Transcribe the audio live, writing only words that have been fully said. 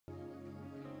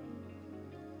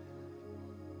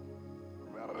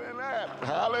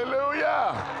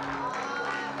Hallelujah.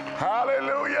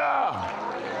 Hallelujah.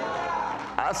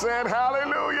 I said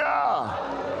hallelujah.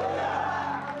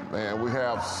 Man, we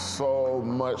have so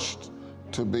much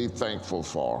to be thankful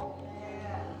for.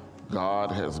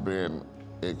 God has been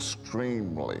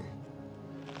extremely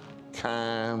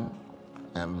kind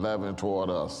and loving toward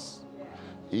us.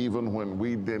 Even when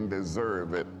we didn't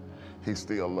deserve it, he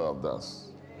still loved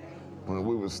us. When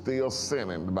we were still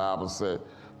sinning, the Bible said,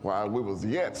 while we was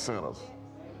yet sinners,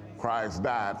 Christ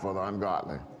died for the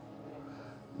ungodly.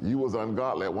 You was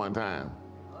ungodly at one time,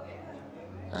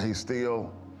 and he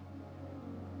still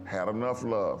had enough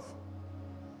love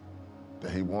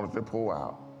that he wanted to pour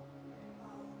out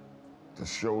to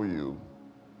show you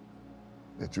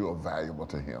that you are valuable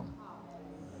to him.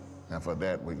 And for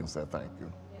that, we can say thank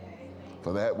you.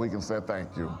 For that, we can say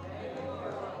thank you.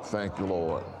 Thank you,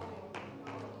 Lord.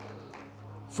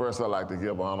 First, I'd like to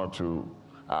give honor to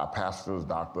our pastors,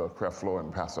 Dr. Creflo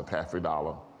and Pastor Taffy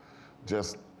Dollar.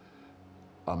 Just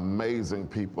amazing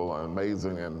people,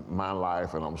 amazing in my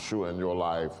life, and I'm sure in your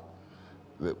life.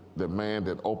 The man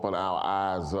that opened our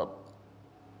eyes up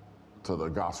to the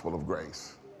gospel of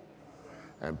grace.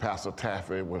 And Pastor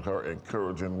Taffy, with her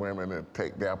encouraging women to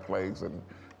take their place and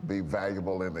be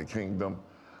valuable in the kingdom.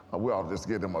 We ought to just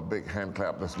give them a big hand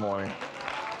clap this morning.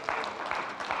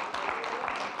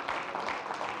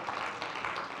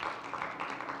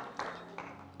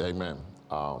 Amen.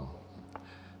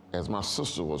 As my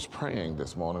sister was praying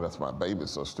this morning, that's my baby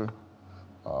sister,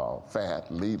 Fat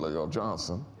Leela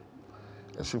Johnson,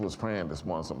 as she was praying this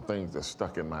morning, some things that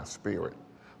stuck in my spirit.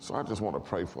 So I just want to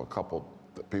pray for a couple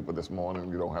people this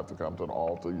morning. You don't have to come to the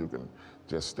altar. You can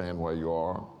just stand where you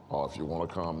are, or if you want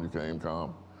to come, you can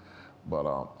come. But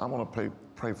I want to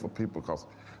pray for people because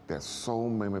there's so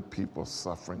many people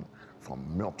suffering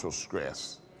from mental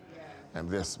stress. And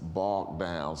this bogged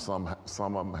down. Some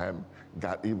of them hadn't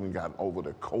even gotten over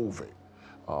the COVID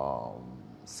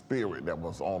spirit that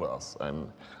was on us. And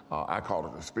I call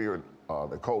it the spirit,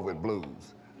 the COVID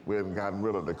blues. We haven't gotten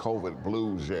rid of the COVID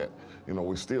blues yet. You know,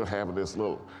 we still have this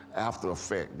little after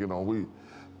effect. You know, we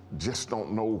just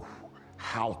don't know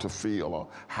how to feel or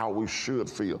how we should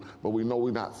feel, but we know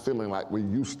we're not feeling like we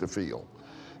used to feel.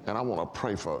 And I want to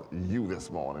pray for you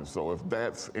this morning. So if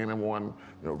that's anyone,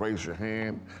 you know, raise your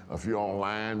hand. If you're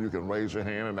online, you can raise your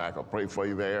hand and I can pray for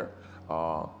you there.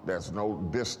 There's no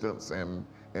distance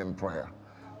in prayer.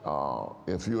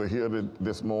 If you're here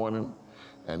this morning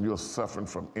and you're suffering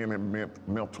from any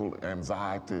mental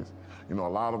anxiety, you know, a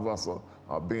lot of us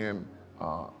are being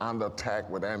under attack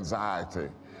with anxiety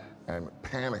and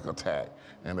panic attack.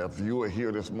 And if you are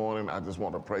here this morning, I just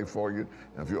want to pray for you.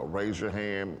 And if you'll raise your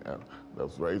hand,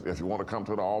 if you want to come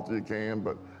to the altar, you can,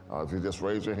 but if you just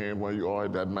raise your hand where you are,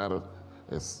 it doesn't matter.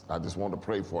 I just want to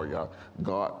pray for you.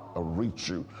 God will reach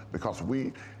you because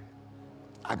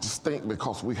I just think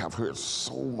because we have heard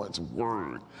so much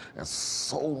word and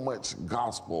so much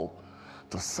gospel,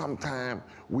 that sometimes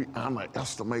we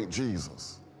underestimate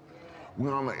Jesus. We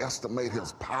underestimate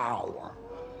his power.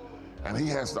 And he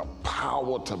has the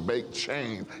power to make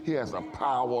change. He has the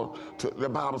power the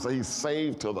Bible says he's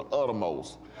saved to the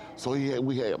uttermost. So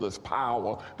we have this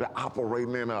power that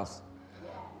operating in us.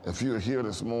 If you're here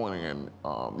this morning and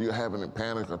you're having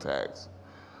panic attacks,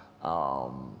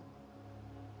 and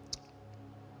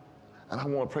I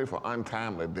want to pray for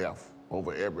untimely death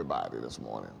over everybody this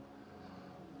morning.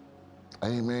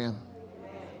 Amen.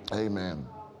 Amen.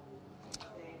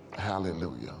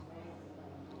 Hallelujah.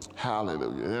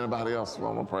 Hallelujah. Anybody else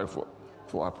want to pray for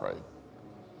before I pray?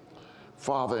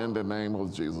 Father, in the name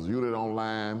of Jesus, you that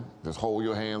online, just hold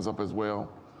your hands up as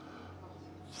well.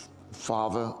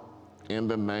 Father, in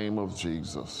the name of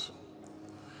Jesus,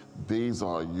 these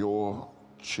are your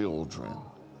children,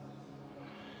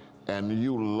 and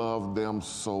you love them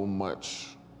so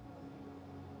much.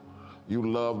 You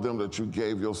love them that you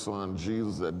gave your son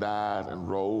Jesus that died and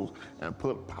rose and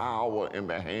put power in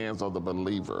the hands of the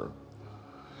believer.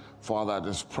 Father, I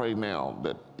just pray now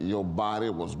that your body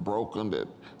was broken, that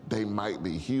they might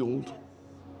be healed,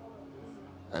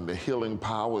 and the healing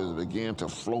power is beginning to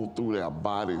flow through their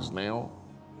bodies now,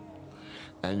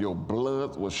 and your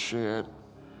blood was shed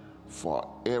for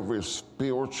every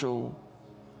spiritual,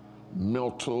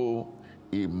 mental,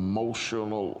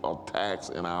 emotional attacks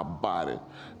in our body,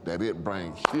 that it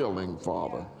brings healing,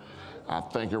 Father. I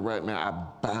thank you right now. I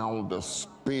bound the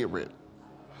spirit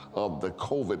of the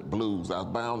COVID blues. I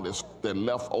bound the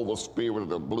leftover spirit of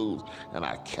the blues, and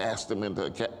I cast him into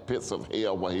the pits of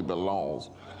hell where he belongs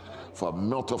for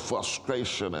mental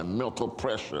frustration and mental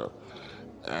pressure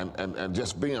and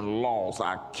just being lost.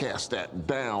 I cast that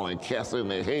down and cast it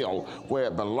into hell where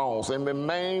it belongs. In the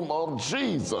name of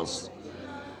Jesus,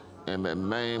 In the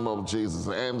name of Jesus.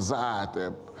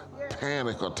 Anxiety,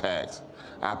 panic attacks,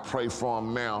 I pray for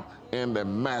them now in the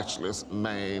matchless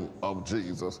name of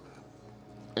Jesus.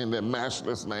 In the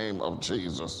matchless name of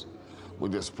Jesus. We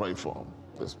just pray for them.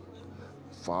 Just,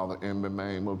 Father, in the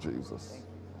name of Jesus.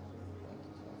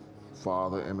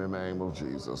 Father, in the name of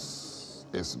Jesus.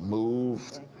 It's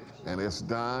moved and it's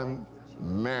done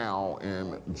now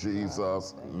in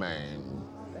Jesus' name.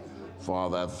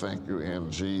 Father, I thank you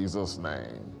in Jesus'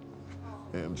 name.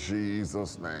 In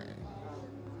Jesus' name.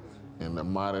 In the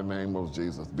mighty name of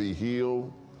Jesus. Be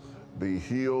healed, be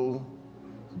healed,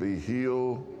 be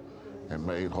healed, and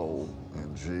made whole.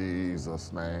 In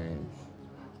Jesus' name.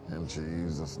 In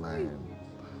Jesus' name.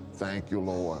 Thank you,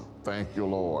 Lord. Thank you,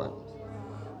 Lord.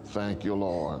 Thank you,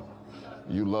 Lord.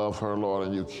 You love her, Lord,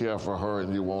 and you care for her,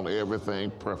 and you want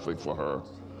everything perfect for her.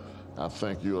 I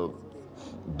thank you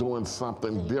doing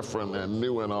something different and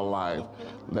new in her life.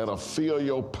 Let her feel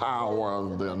your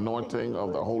power, the anointing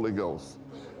of the Holy Ghost.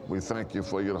 We thank you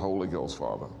for your Holy Ghost,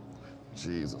 Father. In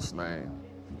Jesus' name.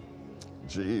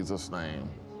 Jesus' name.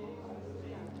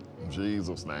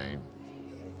 Jesus' name.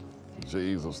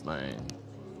 Jesus' name.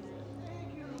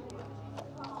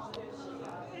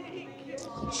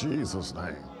 In Jesus'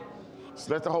 name.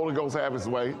 So let the Holy Ghost have his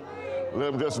way.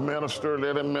 Let him just minister,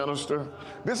 let him minister.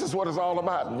 This is what it's all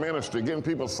about, ministry, getting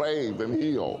people saved and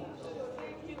healed.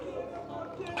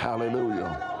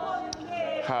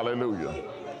 Hallelujah. Hallelujah.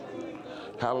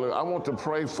 Hallelujah. I want to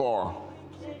pray for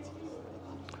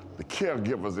the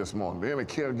caregivers this morning. Any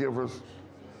caregivers?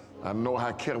 I know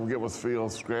how caregivers feel,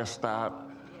 stressed out,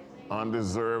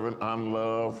 undeserving,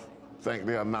 unloved, think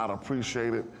they are not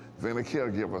appreciated. If any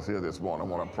caregivers here this morning, I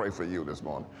want to pray for you this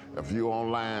morning. If you're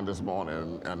online this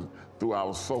morning and through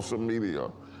our social media,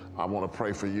 I want to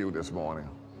pray for you this morning.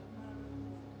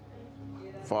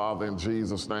 Father, in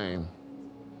Jesus' name,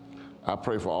 I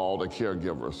pray for all the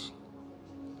caregivers.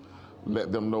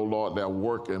 Let them know, Lord, their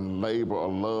work and labor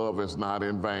of love is not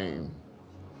in vain.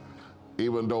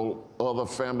 Even though other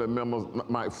family members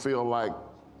might feel like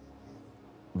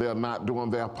they're not doing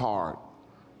their part,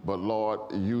 but Lord,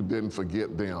 you didn't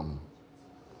forget them.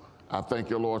 I thank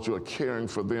you, Lord, you are caring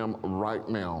for them right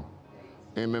now.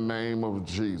 In the name of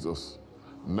Jesus.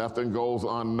 Nothing goes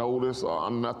unnoticed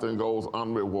or nothing goes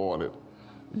unrewarded.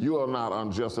 You are not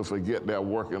unjust to forget their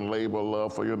work and labor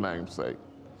love for your name's sake.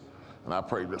 And I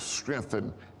pray to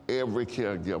strengthen every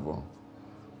caregiver,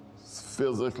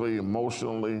 physically,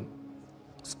 emotionally,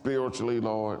 spiritually,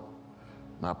 Lord.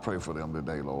 And I pray for them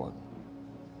today, Lord.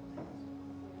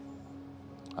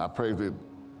 I pray that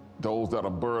those that are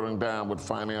burdened down with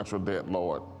financial debt,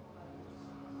 Lord,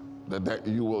 that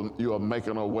you are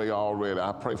making a way already.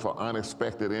 I pray for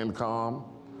unexpected income.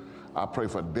 I pray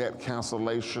for debt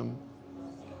cancellation.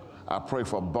 I pray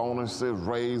for bonuses,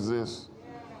 raises,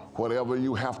 whatever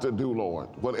you have to do, Lord.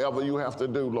 Whatever you have to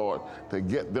do, Lord, to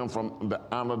get them from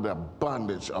under the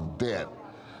bondage of debt.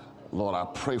 Lord, I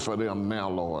pray for them now,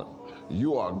 Lord.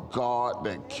 You are God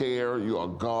that cares. You are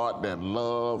God that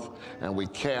loves. And we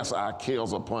cast our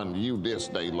cares upon you this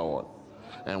day, Lord.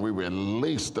 And we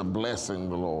release the blessing,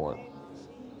 the Lord.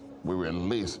 We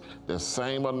release the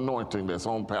same anointing that's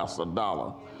on Pastor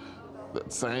Dollar, the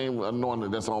same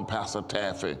anointing that's on Pastor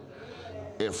Taffy.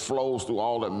 It flows through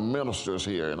all the ministers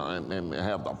here and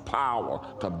have the power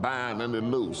to bind and to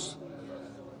loose.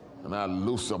 And I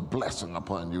loose a blessing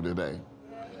upon you today.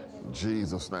 In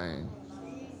Jesus' name.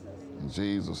 In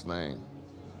Jesus' name.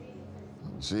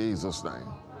 In Jesus' name.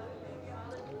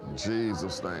 In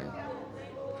Jesus' name.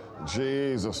 In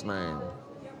Jesus' name.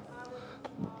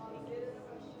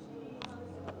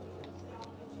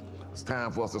 It's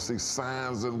time for us to see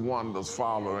signs and wonders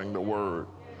following the word.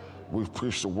 We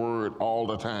preach the word all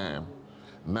the time.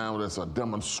 Now there's a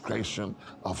demonstration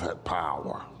of that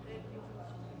power.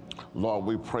 Lord,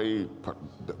 we pray,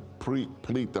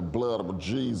 plead the blood of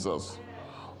Jesus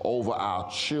over our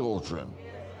children,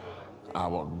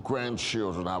 our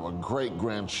grandchildren, our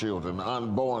great-grandchildren,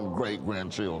 unborn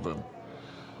great-grandchildren.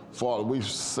 Father, we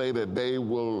say that they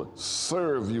will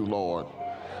serve you, Lord.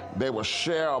 They will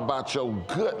share about your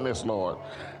goodness, Lord.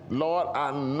 Lord,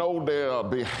 I know they are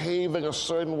behaving a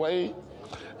certain way,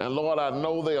 and Lord, I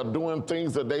know they are doing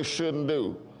things that they shouldn't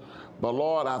do. But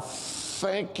Lord, I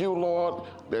thank you, Lord,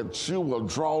 that you will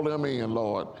draw them in,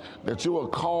 Lord, that you will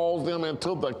call them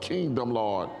into the kingdom,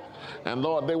 Lord. And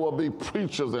Lord, they will be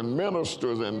preachers and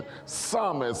ministers and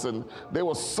psalmists, and they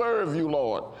will serve you,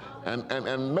 Lord,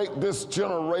 and make this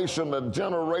generation the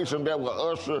generation that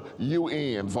will usher you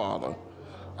in, Father.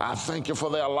 I thank you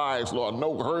for their lives, Lord.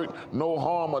 No hurt, no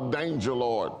harm or danger,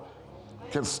 Lord,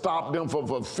 can stop them from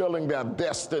fulfilling their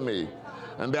destiny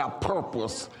and their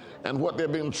purpose and what they're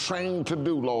being trained to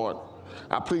do, Lord.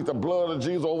 I plead the blood of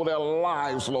Jesus over their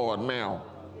lives, Lord, now.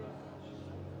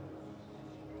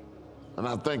 And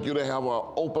I thank you to have an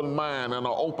open mind and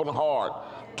an open heart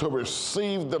to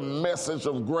receive the message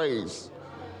of grace,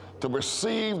 to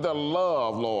receive the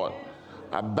love, Lord.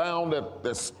 I bound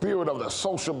the spirit of the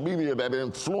social media that is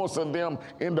influencing them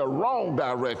in the wrong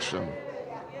direction.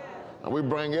 And we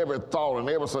bring every thought and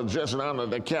every suggestion under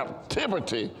the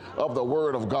captivity of the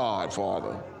word of God,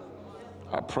 Father.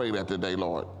 I pray that today,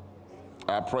 Lord.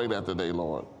 I pray that today,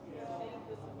 Lord.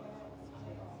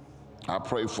 I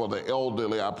pray for the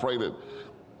elderly. I pray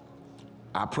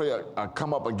I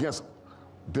come up against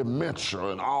dementia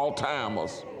and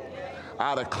Alzheimer's.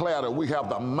 I declare that we have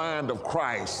the mind of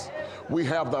Christ. We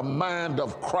have the mind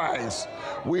of Christ.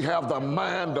 We have the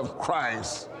mind of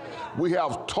Christ. We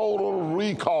have total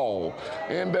recall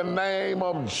in the name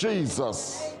of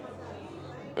Jesus.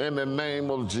 In the name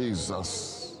of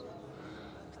Jesus.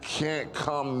 Can't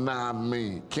come nigh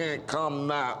me. Can't come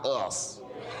nigh us.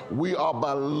 We are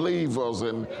believers,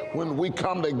 and when we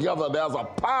come together, there's a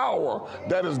power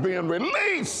that is being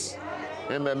released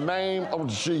in the name of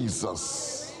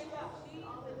Jesus.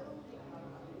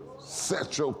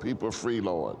 Set your people free,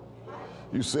 Lord.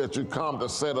 You said you come to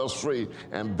set us free,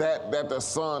 and that the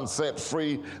Son set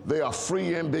free, they are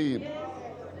free indeed.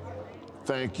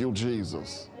 Thank you,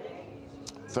 Jesus.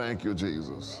 Thank you,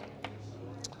 Jesus.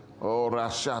 Oh,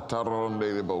 Rashata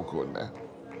Ronde Bokunda.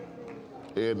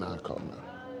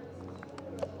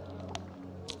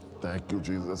 Thank you,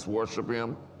 Jesus. Let's worship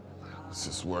him. Let's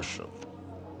just worship.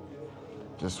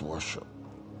 Just worship.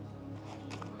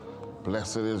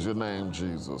 Blessed is your name,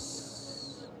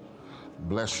 Jesus.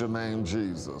 Bless your name,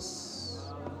 Jesus.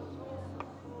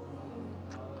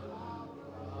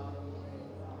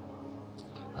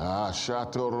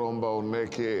 Shato Rombo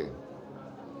Neke.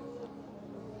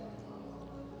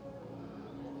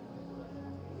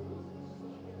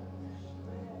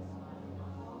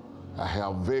 I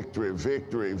have victory,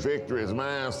 victory, victory is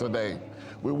mine today.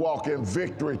 We walk in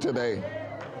victory today.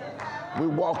 We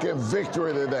walk in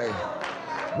victory today.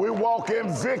 We walk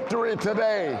in victory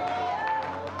today.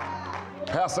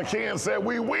 Pastor Ken said,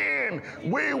 we win,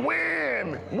 we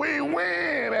win, we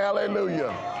win.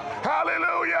 Hallelujah.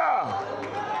 Hallelujah.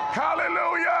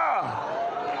 Hallelujah.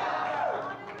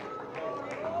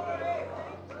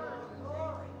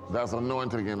 That's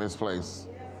anointing in this place.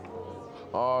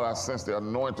 Oh, I sense the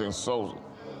anointing so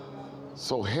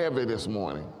heavy this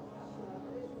morning.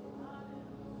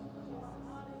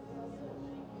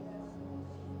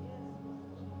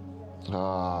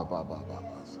 Ah, ba ba ba ba.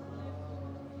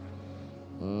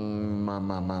 Ma.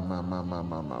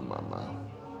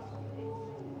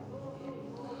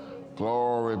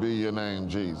 Glory be your name,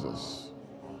 Jesus.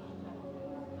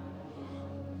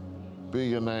 Be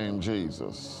your name,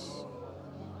 Jesus.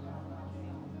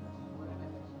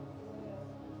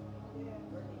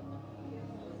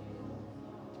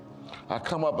 I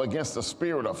come up against the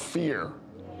spirit of fear.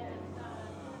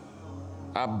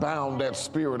 I bound that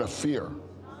spirit of fear.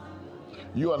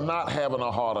 You are not having a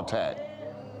heart attack.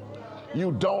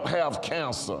 You don't have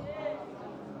cancer.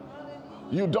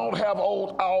 You don't have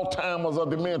old Alzheimer's or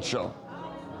dementia.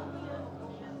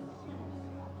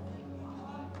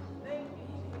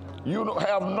 You don't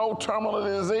have no terminal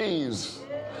disease.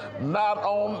 Not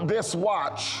on this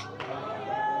watch.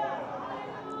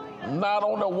 Not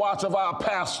on the watch of our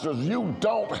pastors. You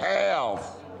don't have.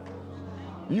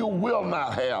 You will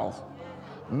not have.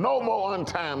 No more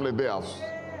untimely deaths.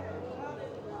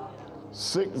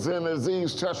 Sickness and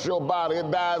disease touch your body, it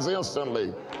dies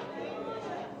instantly.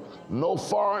 No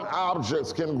foreign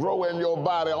objects can grow in your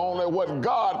body. Only what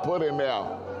God put in there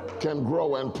can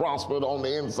grow and prosper on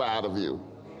the inside of you.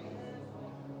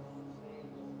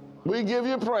 We give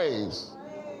you praise.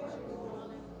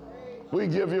 We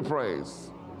give you praise.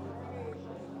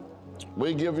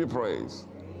 We give you praise.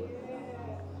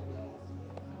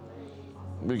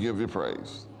 We give you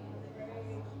praise.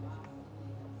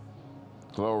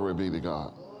 Glory be to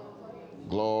God.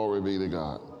 Glory be to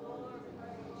God.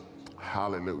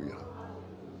 Hallelujah.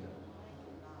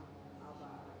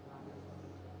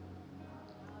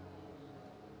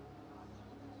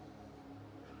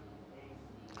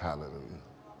 Hallelujah.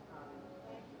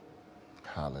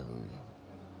 Hallelujah.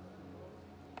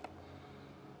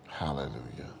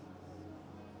 Hallelujah.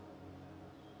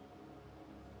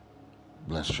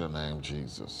 Bless your name,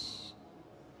 Jesus.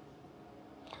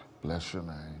 Bless your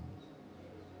name.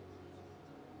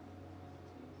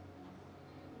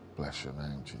 Bless your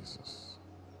name, Jesus.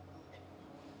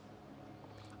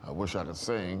 I wish I could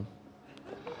sing,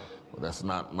 but that's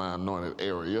not my anointed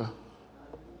area.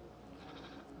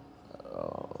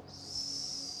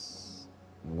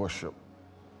 worship.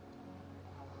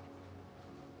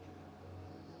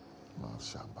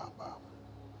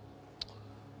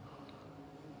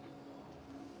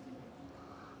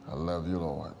 I love you,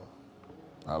 Lord.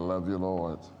 I love you,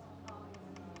 Lord.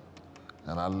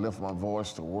 And I lift my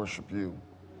voice to worship you.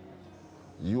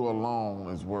 You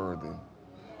alone is worthy.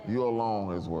 You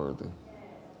alone is worthy.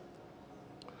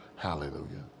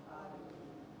 Hallelujah.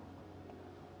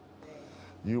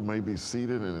 You may be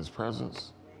seated in his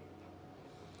presence.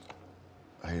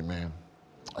 Amen.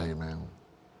 Amen.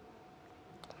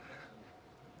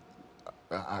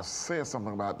 I said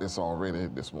something about this already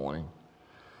this morning,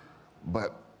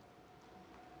 but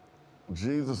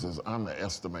Jesus is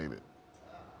underestimated,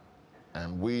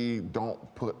 and we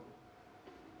don't put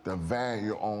the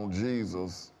value on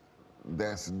Jesus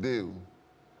that's due,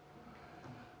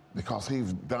 because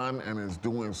he's done and is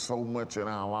doing so much in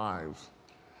our lives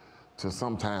till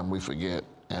sometime we forget,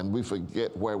 and we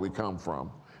forget where we come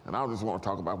from. And I just want to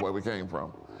talk about where we came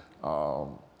from.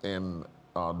 In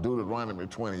Deuteronomy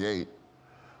 28,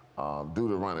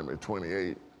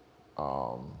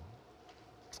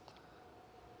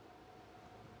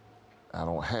 I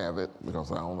don't have it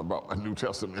because I only brought my New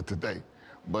Testament today.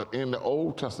 But in the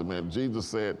Old Testament, Jesus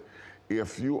said,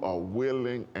 if you are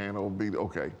willing and obedient,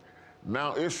 okay.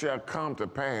 Now it shall come to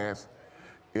pass,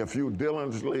 if you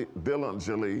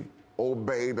diligently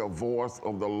obey the voice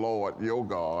of the Lord your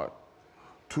God,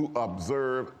 to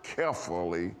observe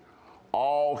carefully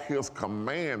all his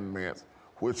commandments,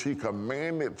 which he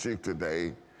commanded you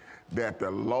today, that the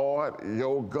Lord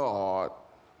your God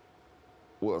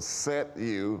will set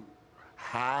you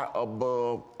high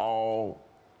above all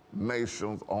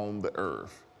nations on the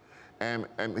earth. And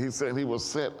he said he will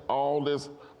set all this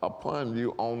upon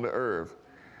you on the earth.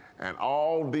 And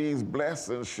all these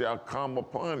blessings shall come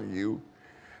upon you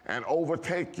and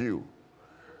overtake you,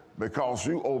 because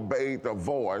you obeyed the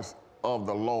voice of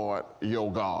the Lord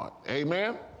your God.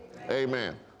 Amen? Amen.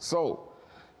 Amen. So,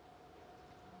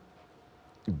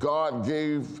 God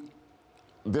gave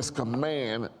this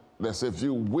command that says if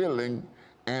you're willing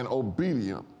and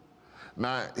obedient.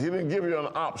 Now, he didn't give you an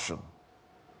option.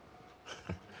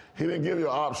 He didn't give you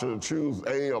an option to choose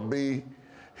A or B.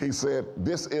 He said,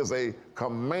 this is a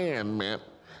commandment,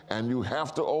 and you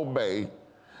have to obey,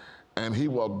 and he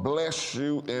will bless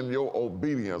you in your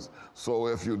obedience. So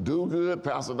if you do good,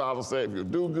 Pastor Dollar said, if you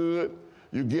do good,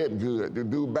 you get good. You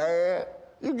do bad,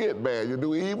 you get bad. You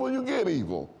do evil, you get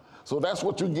evil. So that's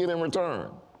what you get in return.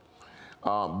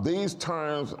 These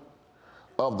terms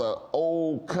of the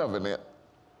old covenant,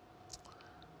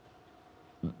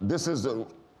 this is the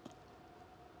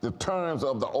terms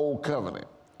of the old covenant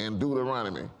in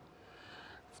Deuteronomy.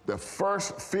 The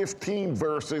first 15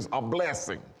 verses are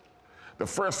blessing. The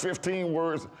first 15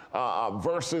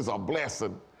 verses are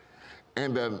blessing.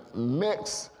 And the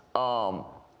next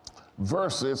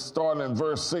verses, starting in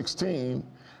verse 16,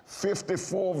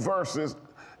 54 verses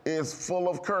is full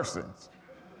of cursings.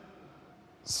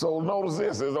 So notice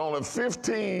this, there's only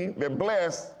 15 that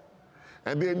bless,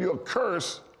 and then you're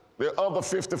cursed the other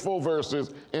 54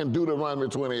 verses in Deuteronomy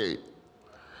 28.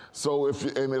 So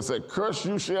and it said, curse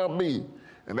you shall be,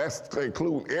 and that's to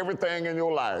include everything in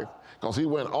your life, because he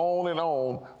went on and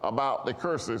on about the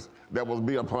curses that will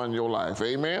be upon your life.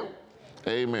 Amen?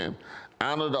 Amen.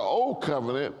 Under the old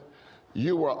covenant,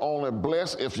 you were only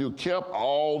blessed if you kept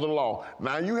all the law.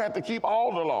 Now, you have to keep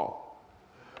all the law.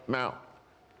 Now,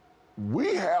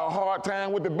 we have a hard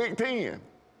time with the Big Ten.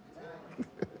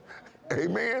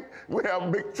 Amen? We have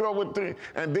big trouble with the,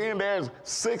 and then there's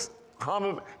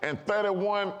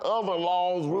 631 other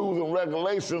laws, rules, and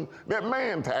regulations that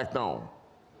man tacked on.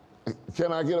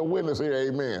 Can I get a witness here?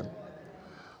 Amen.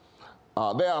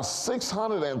 There are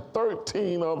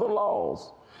 613 other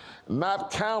laws, not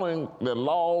counting the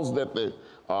laws that the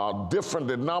different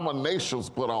denominations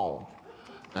put on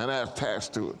and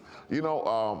attached to it. You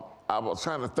know, I was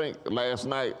trying to think last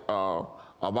night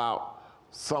about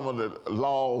some of the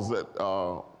laws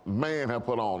that man had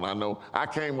put on. I know I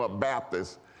came up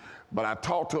Baptist, but I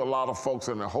talked to a lot of folks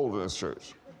in the Holiness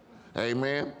Church.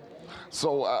 Amen.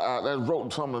 So I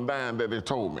wrote something down that they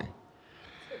told me.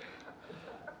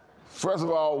 First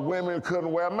of all, women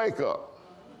couldn't wear makeup.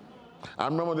 I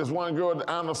remember this one girl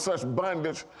under such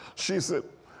bondage, she said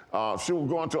she was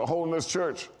going to a Holiness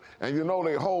Church, and you know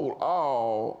they hold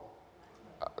all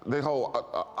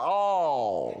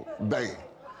day.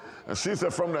 And she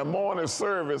said from the morning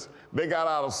service, they got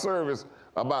out of service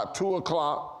about 2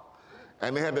 o'clock,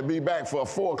 and they had to be back for a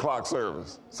 4 o'clock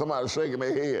service. Somebody shaking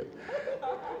their head.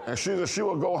 And she said she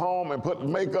would go home and put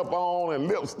makeup on and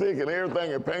lipstick and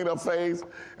everything and paint her face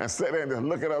and sit there and just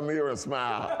look at her mirror and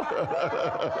smile.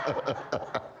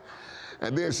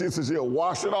 And then she said she'll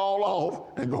wash it all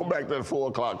off and go back to the 4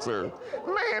 o'clock service.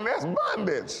 Man, that's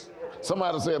bondage.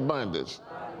 Somebody said bondage.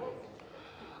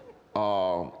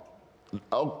 And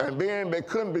then they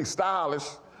couldn't be stylish.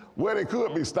 Well, they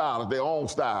could be stylish, their own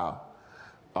style.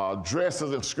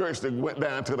 Dresses and skirts that went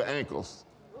down to the ankles.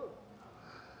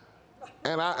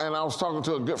 And I was talking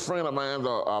to a good friend of mine,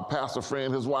 a pastor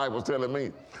friend, his wife was telling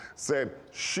me, said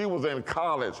she was in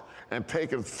college and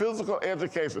taking physical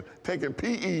education, taking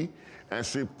PE, and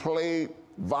she played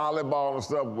volleyball and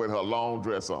stuff with her long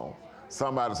dress on.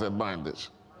 Somebody said bondage.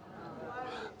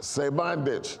 Say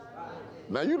bondage.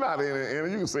 Now you're not in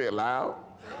it, you can say it loud.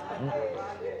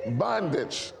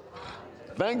 Bondage.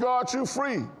 Thank God you're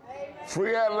free.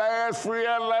 Free at last, free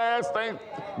at last. Thank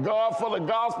God for the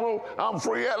gospel. I'm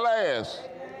free at last.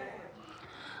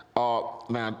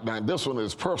 Now this one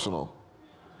is personal.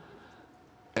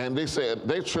 And they said,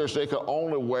 their church, they could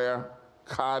only wear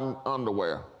cotton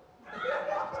underwear.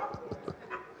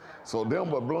 So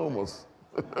them were bloomers.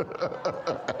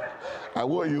 I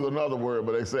would use another word,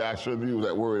 but they say I shouldn't use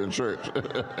that word in church.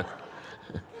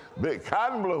 Big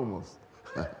cotton bloomers.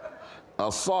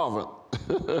 A servant.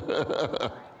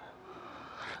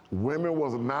 Women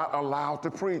was not allowed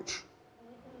to preach.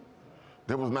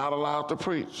 They was not allowed to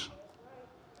preach.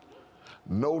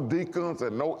 No deacons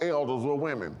and no elders were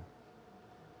women.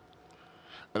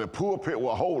 And the pulpit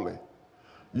was holy.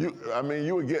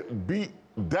 You would get beat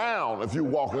down if you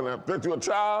walk in there. If you're a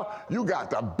child, you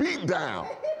got to beat down.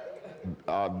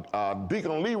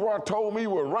 Deacon Leroy told me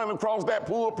we were running across that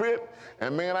pulpit,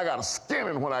 and man, I got a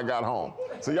skinning when I got home.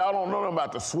 So y'all don't know nothing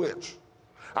about the switch.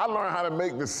 I learned how to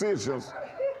make decisions.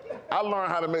 I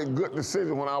learned how to make good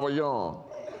decisions when I was young.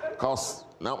 Because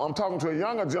now I'm talking to a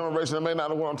younger generation that may not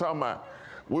know what I'm talking about.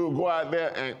 We would go out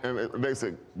there and they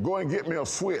said, go and get me a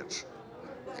switch.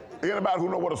 Anybody who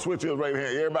know what a switch is right here,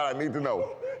 everybody need to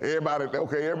know. Everybody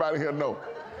here know.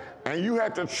 And you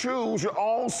had to choose your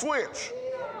own switch.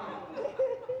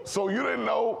 So you didn't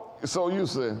know, so you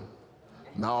said,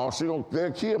 no,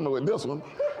 they'll kill me with this one.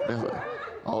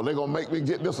 Oh, they're gonna make me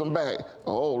get this one back.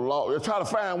 Oh, Lord, they're trying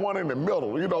to find one in the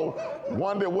middle,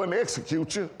 one that wouldn't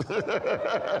execute you.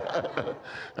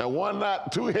 And one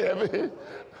not too heavy.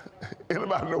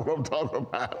 Anybody know what I'm talking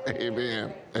about?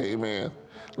 Amen, amen.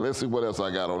 Let's see what else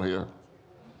I got on here.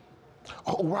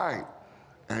 Oh, right,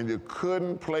 and you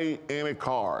couldn't play any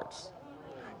cards.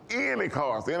 Any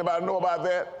cards, anybody know about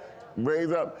that?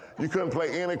 Raise up, you couldn't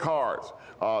play any cards.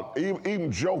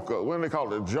 Even Joker, what do they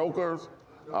call it, Jokers?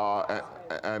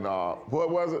 What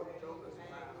was it?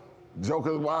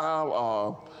 Joker's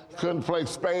Wild. Couldn't play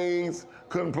spades.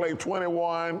 Couldn't play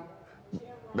 21.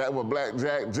 That was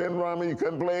blackjack. Gin rummy, you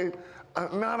couldn't play.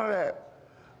 None of that.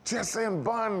 Just in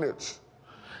bondage.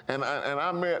 And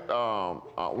I met,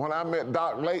 when I met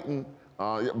Doc Layton,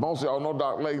 most of y'all know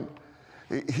Doc Layton,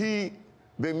 he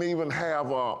didn't even have,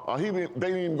 they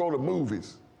didn't even go to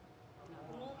movies.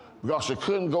 Because you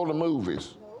couldn't go to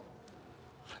movies.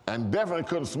 And definitely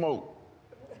couldn't smoke.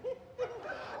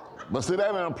 But see,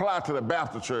 that didn't apply to the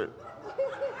Baptist church.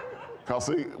 Because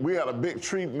see, we had a big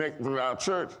tree next to our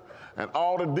church, and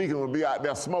all the deacons would be out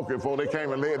there smoking before they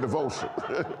came and led devotion.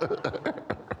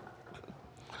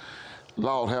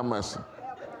 Lord have mercy.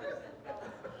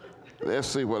 Let's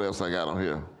see what else I got on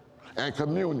here. And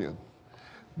communion.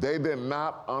 They did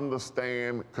not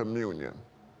understand communion.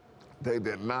 They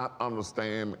did not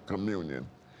understand communion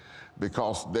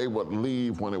because they would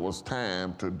leave when it was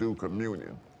time to do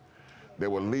communion. They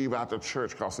would leave out the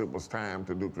church because it was time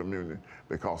to do communion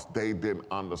because they didn't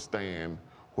understand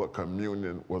what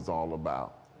communion was all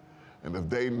about. And if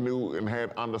they knew and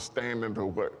had understanding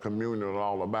of what communion was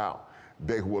all about,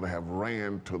 they would have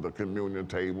ran to the communion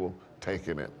table,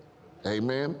 taking it.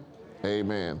 Amen?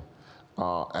 Amen.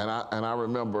 And I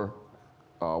remember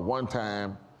one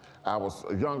time I was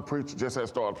a young preacher, just had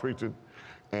started preaching,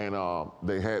 and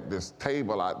they had this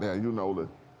table out there, to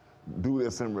do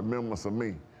this in remembrance of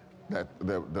me. That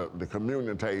the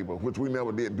communion table, which we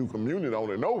never did do communion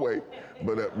on in no way,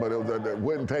 but it was that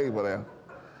wooden table there.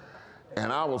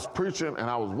 And I was preaching and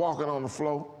I was walking on the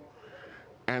floor,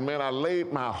 and man, I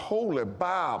laid my holy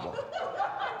Bible.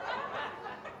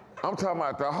 I'm talking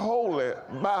about the holy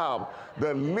Bible,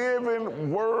 the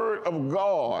living word of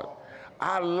God.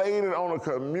 I laid it on a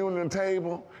communion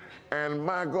table, and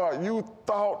my God, you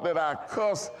thought that I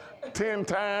cussed 10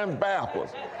 times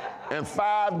backwards. In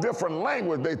 5 different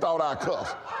languages they thought I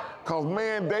cussed. Because,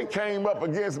 man, they came up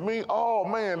against me. Oh,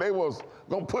 man, they was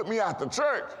going to put me out the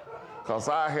church because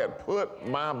I had put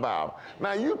my Bible.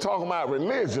 Now, you talking about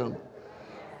religion.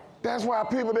 That's why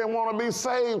people didn't want to be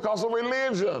saved, because of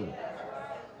religion.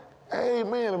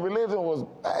 Amen. Religion was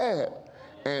bad.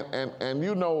 And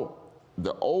you know,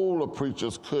 the older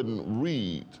preachers couldn't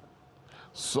read.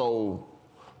 So,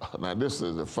 now this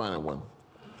is a funny one.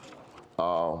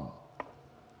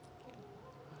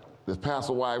 This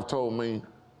pastor wife told me,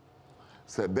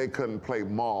 said they couldn't play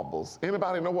marbles.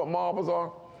 Anybody know what marbles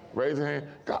are? Raise your hand.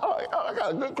 I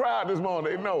got a good crowd this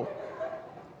morning, they know.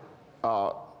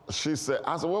 She said,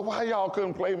 I said, well, why y'all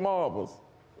couldn't play marbles?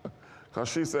 Because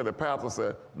she said, the pastor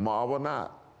said, marble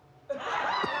not.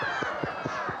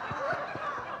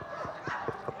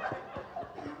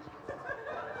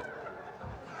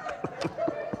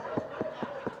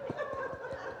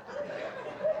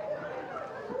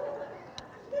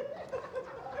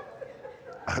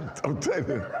 I'm telling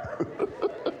you.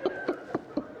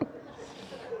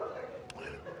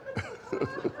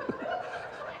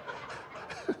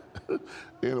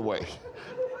 Anyway,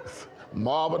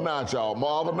 marvel not, y'all,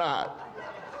 marvel not.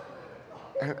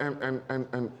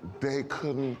 And they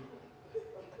couldn't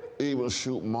even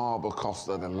shoot marble because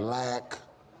of the lack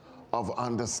of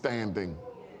understanding.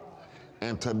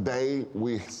 And today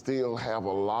we still have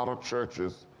a lot of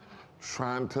churches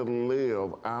trying to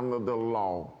live under the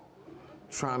law,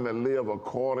 trying to live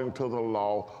according to the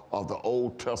law of the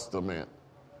Old Testament.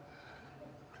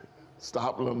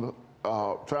 Stop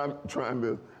trying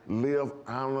to live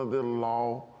under the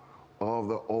law of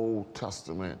the Old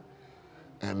Testament,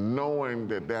 and knowing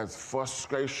that that's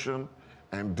frustration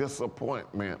and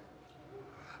disappointment.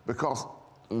 Because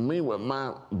me with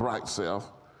my bright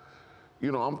self,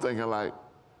 you know, I'm thinking like,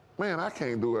 man, I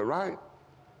can't do it right.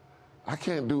 I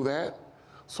can't do that.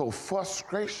 So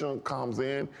frustration comes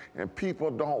in, and people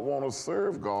don't want to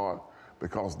serve God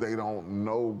because they don't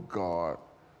know God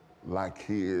like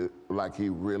he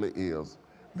really is.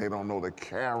 They don't know the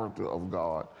character of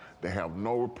God. They have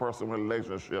no personal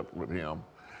relationship with him.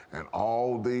 And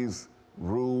all these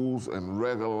rules and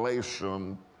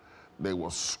regulations, they were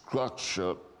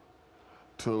structured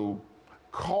to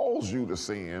cause you to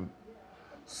sin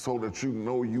so that you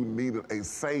know you needed a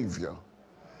savior.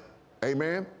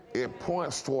 Amen? It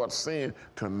points towards sin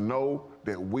to know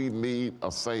that we need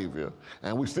a savior.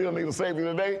 And we still need a savior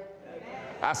today? Amen.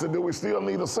 I said, do we still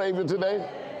need a savior today?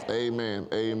 Amen,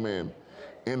 amen.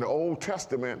 In the Old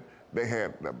Testament, they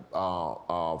had the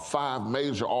 5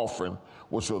 major offerings,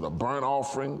 which were the burnt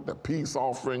offering, the peace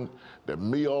offering, the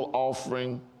meal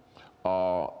offering,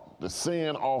 the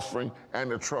sin offering,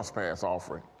 and the trespass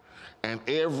offering. And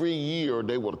every year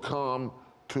they would come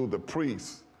to the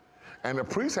priest. And the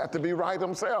priest had to be right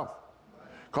himself.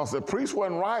 Because the priest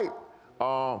wasn't right,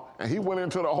 and he went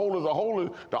into the holies of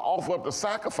holies to offer up the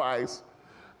sacrifice.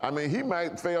 I mean, he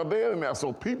might fail dead in there.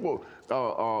 So people,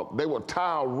 they would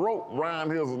tie a rope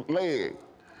around his leg,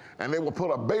 and they would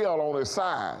put a bell on his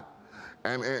side.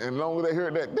 And as long as they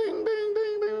heard that ding, ding,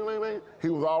 ding, ding, ding, ding, he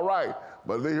was all right.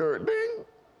 But they heard ding,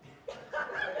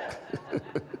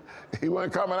 he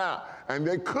wasn't coming out. And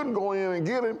they couldn't go in and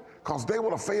get him because they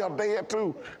would have failed dead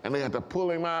too. And they had to pull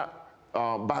him out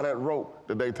by that rope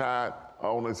that they tied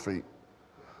on his feet.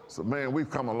 So, man,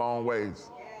 we've come a long ways.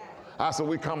 I said,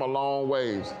 we come a long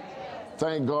ways.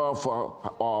 Thank God for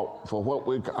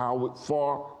how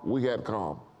far we had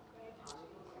come.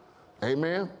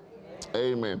 Amen?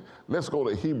 Amen. Let's go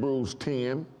to Hebrews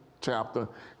 10 chapter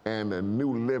and the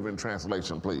New Living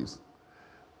Translation, please.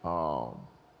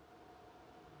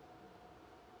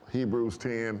 Hebrews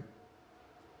 10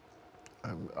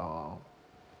 and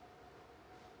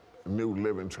New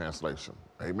Living Translation.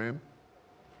 Amen?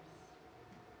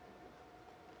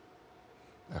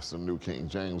 That's the New King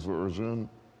James Version.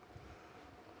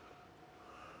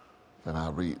 And I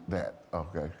read that,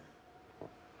 okay.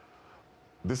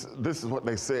 This is what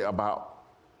they say about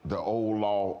the old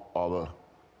law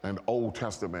and the Old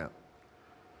Testament.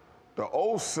 The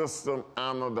old system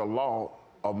under the law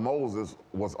of Moses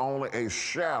was only a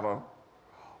shadow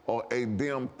or a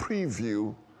dim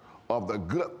preview of the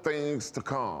good things to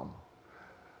come.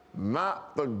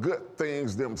 Not the good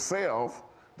things themselves.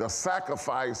 The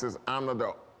sacrifices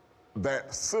under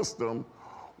that system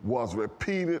was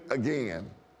repeated again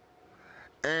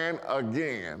and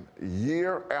again,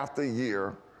 year after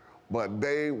year, but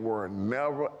they were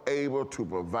never able to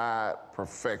provide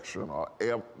perfection or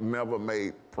never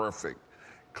made perfect,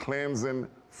 cleansing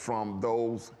from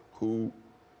those who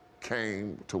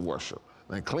came to worship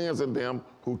and cleansing them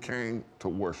who came to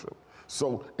worship.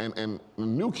 So, and the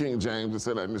New King James, it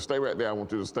said, and stay right there, I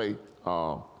want you to stay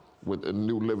with the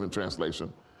New Living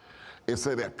Translation. It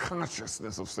said that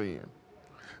consciousness of sin.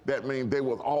 That means they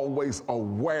were always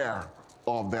aware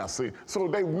of their sin. So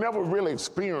they never really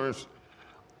experienced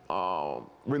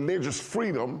religious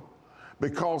freedom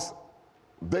because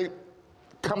they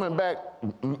coming back,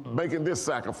 making this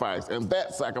sacrifice and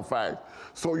that sacrifice.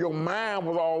 So your mind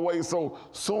was always, so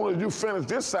soon as you finish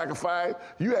this sacrifice,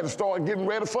 you had to start getting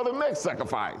ready for the next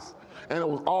sacrifice. And it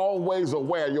was always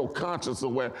aware, your conscience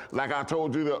aware. Like I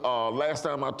told you the last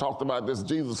time I talked about this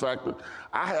Jesus factor,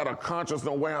 I had a conscience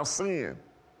aware of sin.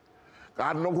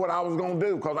 I know what I was going to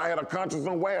do because I had a conscience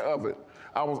aware of it.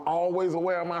 I was always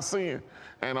aware of my sin.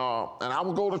 And I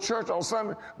would go to church on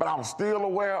Sunday, but I was still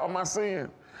aware of my sin.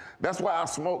 That's why I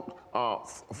smoked,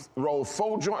 rolled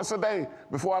 4 joints a day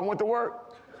before I went to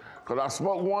work. Because I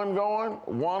smoked one going,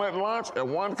 one at lunch,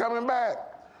 and one coming back.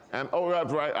 And, oh,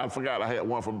 that's right, I forgot I had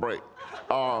one for break.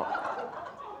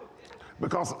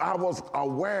 Because I was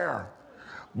aware.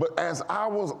 But as I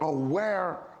was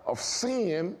aware of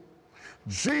sin,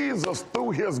 Jesus,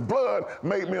 through his blood,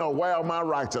 made me aware of my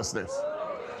righteousness.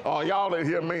 Oh, y'all didn't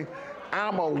hear me.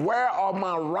 I'm aware of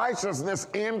my righteousness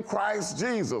in Christ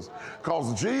Jesus,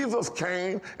 because Jesus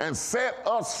came and set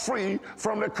us free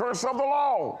from the curse of the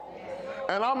law.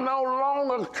 And I'm no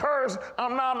longer cursed.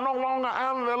 I'm no longer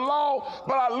under the law,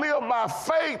 but I live by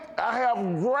faith. I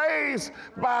have grace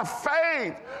by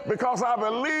faith because I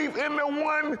believe in the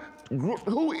one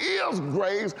who is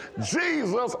grace,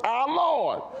 Jesus our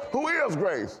Lord, who is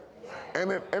grace.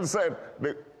 And it said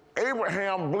that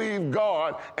Abraham believed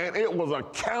God, and it was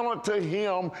accounted to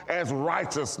him as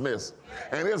righteousness.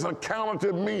 And it's accounted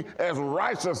to me as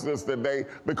righteousness today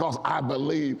because I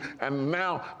believe. And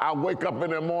now I wake up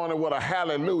in the morning with a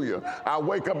hallelujah. I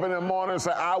wake up in the morning and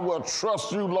say, I will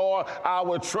trust you, Lord. I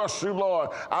will trust you, Lord.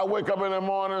 I wake up in the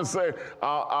morning and say,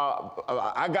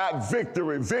 I got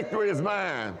victory. Victory is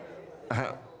mine.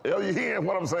 Are you hearing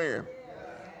what I'm saying?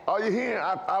 Are you hearing?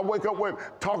 I wake up with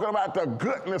talking about the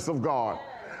goodness of God.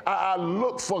 I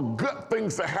look for good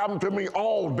things to happen to me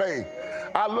all day.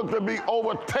 I look to be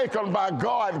overtaken by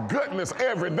God's goodness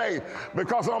every day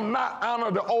because I'm not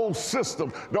under the old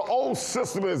system. The old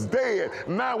system is dead.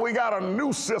 Now we got a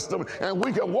new system, and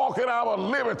we can walk in our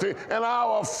liberty and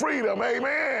our freedom.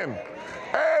 Amen.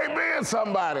 Amen,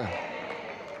 somebody.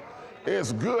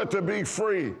 It's good to be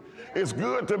free. It's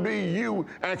good to be you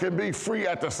and can be free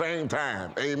at the same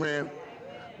time. Amen.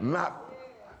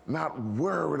 Not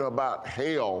worried about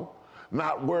hell,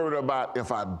 not worried about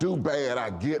if I do bad,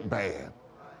 I get bad.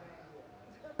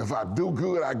 If I do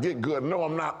good, I get good. No,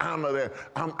 I'm not under that.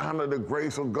 I'm under the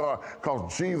grace of God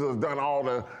because Jesus done all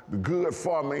the good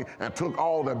for me and took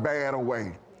all the bad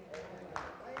away.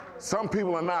 Some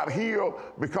people are not healed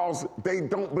because they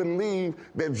don't believe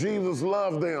that Jesus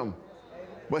loved them.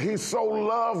 But he so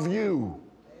loved you.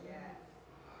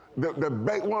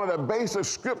 One of the basic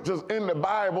scriptures in the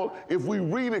Bible, if we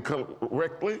read it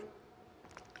correctly,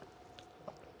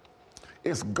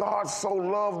 it's God so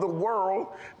loved the world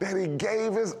that he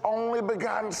gave his only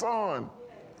begotten son.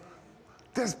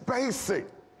 Just basic.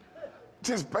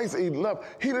 Just basic. He loved.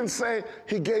 He didn't say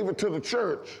he gave it to the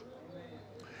church.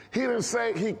 He didn't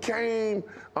say he came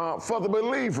for the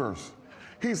believers.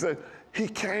 He said he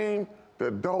came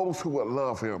to those who would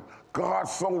love him. God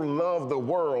so loved the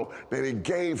world that he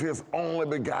gave his only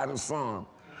begotten son,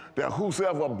 that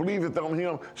whosoever believeth on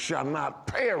him shall not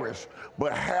perish,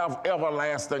 but have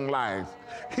everlasting life.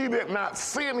 He did not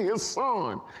send his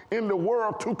son in the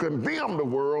world to condemn the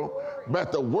world,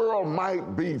 but the world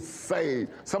might be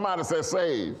saved. Somebody say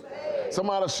saved.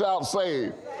 Somebody shout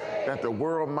saved. That the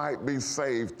world might be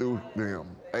saved through them.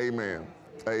 Amen.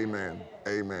 Amen.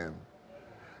 Amen.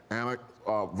 And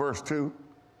verse 2.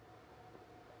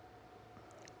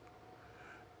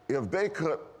 If they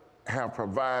could have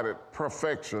provided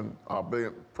perfection,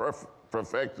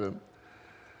 perfection,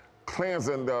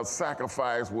 cleansing the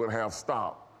sacrifice would have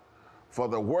stopped. For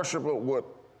the worshiper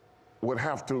would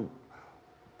have to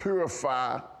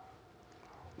purify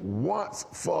once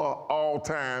for all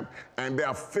time, and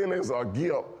their feelings of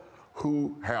guilt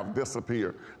who have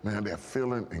disappeared. Man, their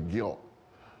feeling and guilt.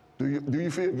 Do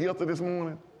you feel guilty this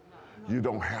morning? You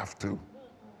don't have to,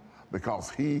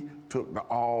 because he took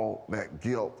all that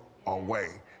guilt away.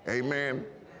 Amen.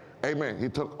 Amen. He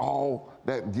took all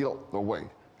that guilt away.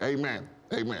 Amen.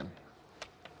 Amen.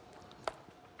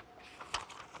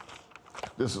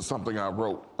 This is something I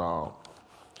wrote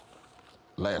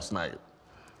last night.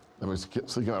 Let me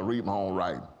see, can I read my own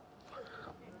writing?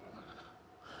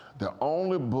 The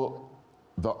only book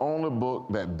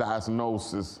that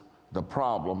diagnoses the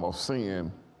problem of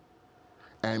sin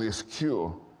and its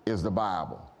cure is the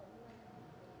Bible.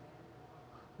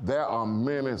 There are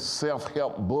many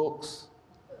self-help books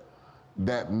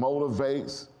that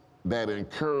motivates, that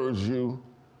encourage you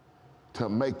to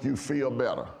make you feel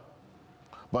better,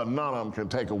 but none of them can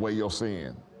take away your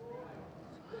sin.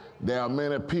 There are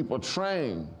many people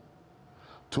trained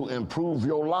to improve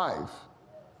your life,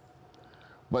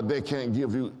 but they can't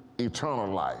give you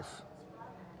eternal life.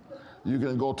 You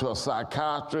can go to a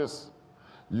psychiatrist.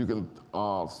 You can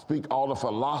speak all the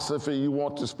philosophy you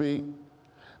want to speak.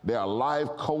 There are life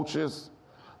coaches.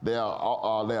 There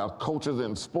are coaches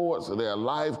in sports. There are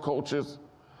life coaches.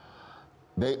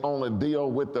 They only deal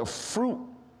with the fruit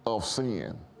of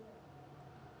sin.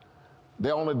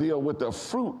 They only deal with the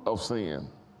fruit of sin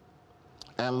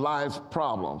and life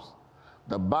problems.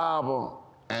 The Bible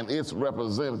and its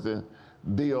representative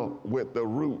deal with the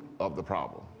root of the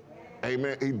problem.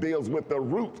 Amen. He deals with the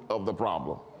root of the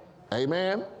problem.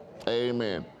 Amen.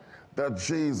 Amen. The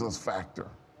Jesus factor.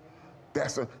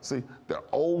 See, the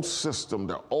old system,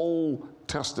 the Old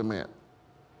Testament,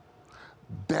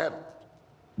 that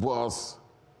was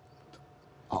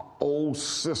an old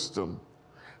system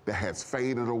that has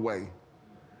faded away.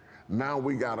 Now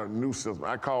we got a new system.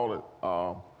 I call it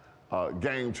a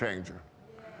game changer.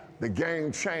 The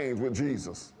game changed with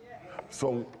Jesus.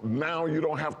 So now you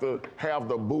don't have to have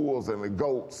the bulls and the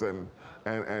goats and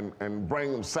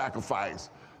bring them sacrifice.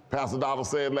 Pastor Dollar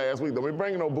said last week, don't be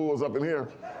bringing no bulls up in here.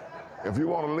 If you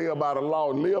want to live by the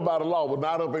law, but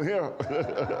not up in here.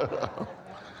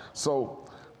 So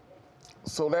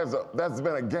that's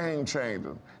been a game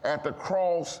changer. At the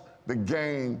cross, the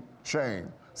game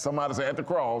changed. Somebody say, at the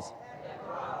cross,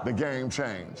 the game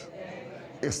changed.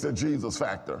 It's the Jesus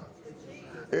factor.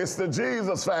 It's the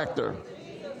Jesus factor.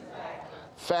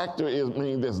 Factor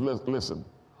means this, listen,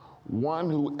 one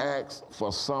who acts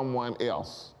for someone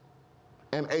else,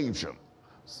 an agent.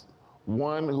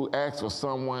 One who acts for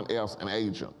someone else, an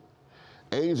agent.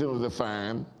 Agent is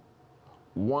defined,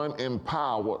 one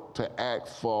empowered to act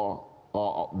for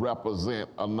or represent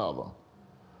another.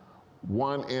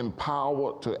 One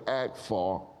empowered to act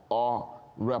for or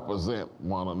represent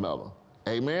one another.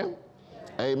 Amen?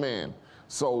 Amen.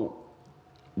 So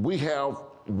we have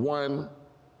one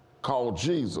called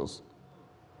Jesus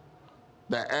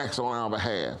that acts on our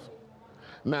behalf.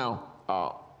 Now,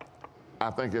 I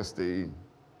think it's the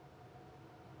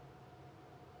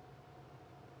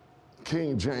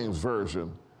King James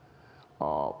Version,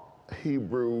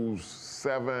 Hebrews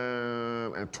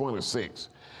 7:26.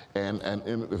 And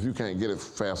if you can't get it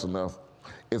fast enough,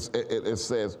 it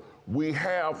says, we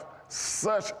have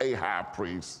such a high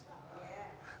priest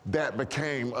that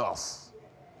became us.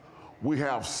 We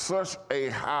have such a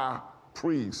high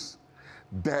priest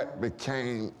that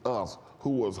became us,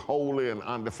 who was holy and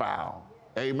undefiled.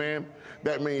 Amen?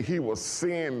 That means he was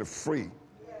sin free.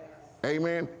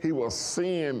 Amen? He was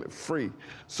sin free.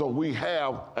 So we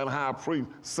have a high priest,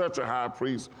 such a high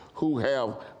priest, who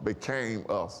have became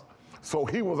us. So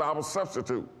he was our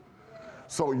substitute.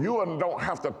 So you don't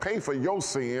have to pay for your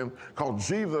sin, because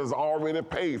Jesus already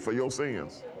paid for your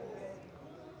sins.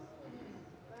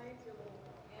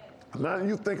 Now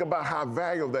you think about how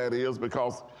valuable that is,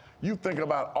 because you think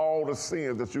about all the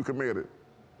sins that you committed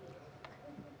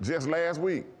just last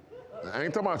week. I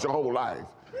ain't talking about your whole life,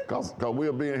 because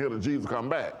we'll be in here till Jesus come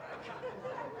back.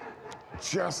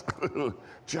 Just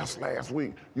last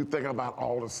week, you think about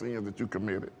all the sins that you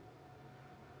committed.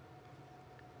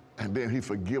 And then he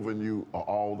forgiven you of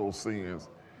all those sins,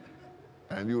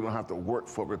 and you don't have to work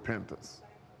for repentance.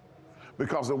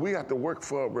 Because if we have to work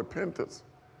for repentance,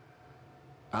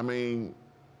 I mean,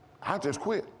 I just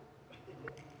quit.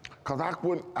 Because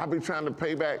I'd be trying to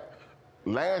pay back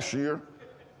last year,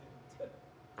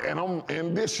 and I'm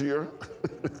in this year,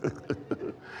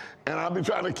 and I'll be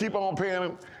trying to keep on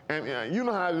paying. And you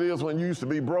know how it is when you used to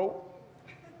be broke.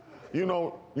 You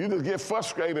know, you just get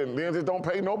frustrated and then just don't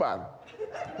pay nobody.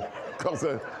 Because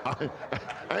I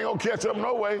ain't gonna catch up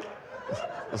no way.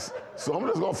 So I'm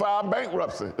just gonna file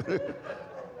bankruptcy.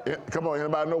 Come on,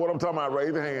 anybody know what I'm talking about?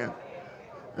 Raise your hand.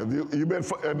 You've been,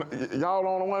 y'all the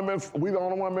only one we the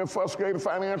only one been frustrated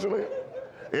financially?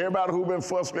 Everybody who been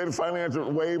frustrated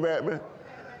financially, wave at me.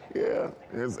 Yeah,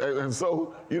 and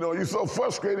so, you know, you're so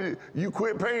frustrated, you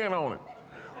quit paying on it.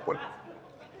 But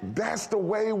that's the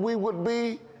way we would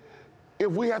be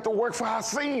if we had to work for our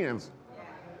sins.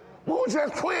 We would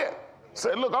just quit.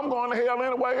 Say, look, I'm going to hell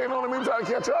anyway, ain't no me trying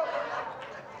to catch up.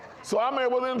 So I may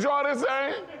well enjoy this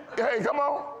thing. Hey, come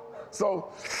on.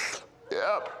 So,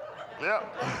 yep.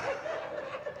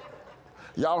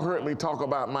 Y'all heard me talk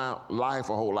about my life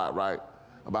a whole lot, right?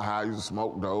 About how I used to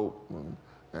smoke dope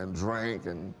and drink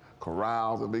and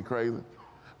carouse and be crazy.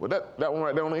 Well, that one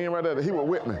right there on the end right there, he was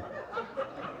with me.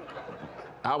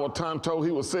 I was Tonto, he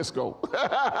was Cisco.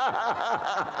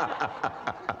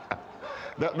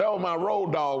 That was my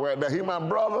road dog right there. He my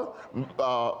brother,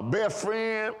 best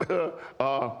friend,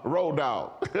 road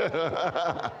dog.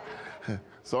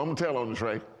 So I'm gonna tell on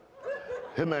Trey.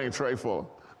 His name Trey for.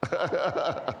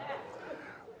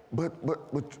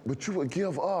 But you would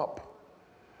give up.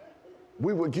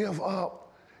 We would give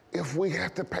up if we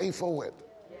had to pay for it,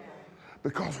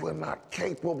 because we're not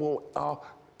capable of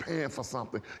paying for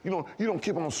something. You don't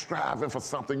keep on striving for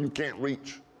something you can't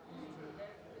reach.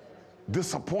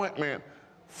 Disappointment,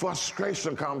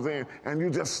 frustration comes in, and you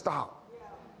just stop.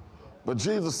 But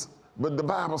the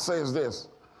Bible says this,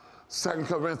 2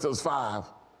 Corinthians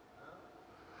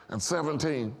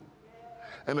 5:17,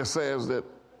 and it says that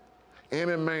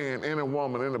any man, any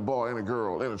woman, any boy, any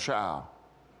girl, any child,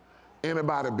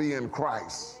 anybody be in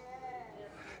Christ,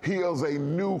 he is a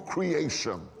new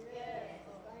creation.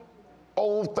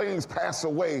 Old things pass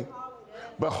away.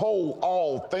 Behold,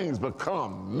 all things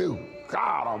become new.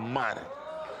 God Almighty.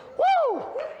 Woo!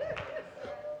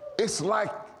 It's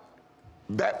like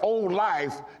that old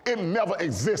life, it never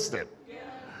existed.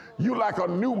 You like a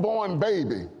newborn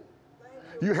baby.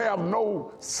 You have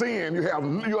no sin.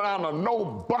 You're under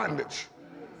no bondage.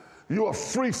 You are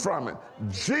free from it.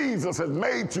 Jesus has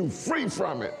made you free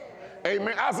from it.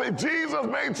 Amen. I say Jesus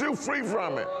made you free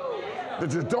from it.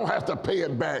 That you don't have to pay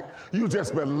it back. You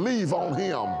just believe on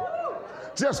him.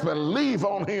 Just believe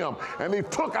on him. And he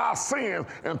took our sins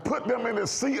and put them in the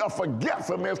sea of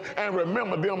forgetfulness and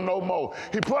remember them no more.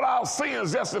 He put our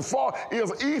sins just as far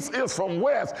as east is from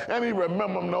west, and he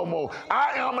remember them no more.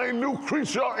 I am a new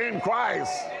creature in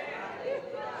Christ.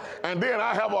 And then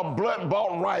I have a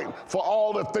blood-bought right for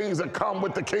all the things that come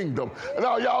with the kingdom.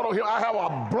 Now, y'all don't hear, I have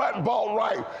a blood-bought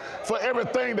right for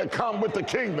everything that come with the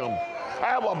kingdom. I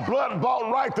have a blood-bought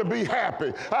right to be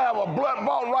happy. I have a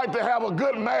blood-bought right to have a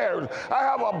good marriage. I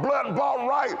have a blood-bought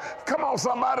right, come on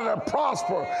somebody, to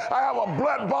prosper. I have a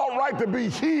blood-bought right to be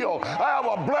healed. I have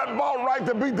a blood-bought right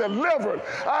to be delivered.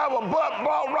 I have a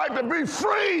blood-bought right to be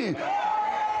free.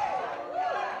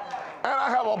 And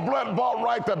I have a blood-bought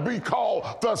right to be called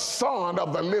the Son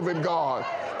of the living God.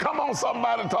 Come on,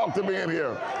 somebody, talk to me in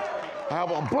here. I have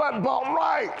a blood-bought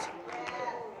right.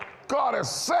 God has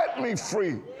set me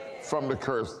free from the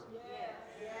curse.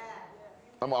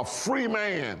 I'm a free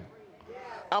man.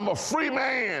 I'm a free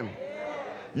man.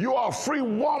 You are a free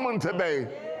woman today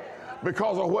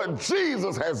because of what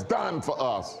Jesus has done for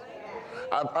us.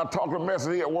 I talked a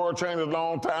message here at World Changers a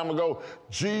long time ago.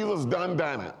 Jesus done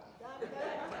it.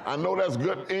 I know that's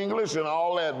good English and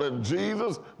all that, but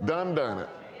Jesus done it.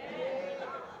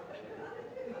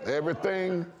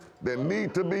 Everything that we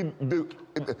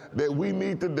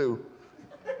need to do,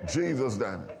 Jesus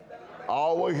done it.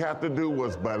 All we have to do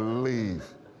was believe.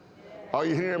 Are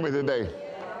you hearing me today?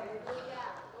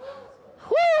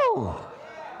 Woo!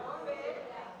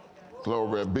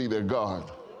 Glory be to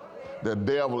God. The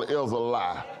devil is a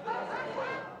lie.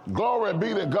 Glory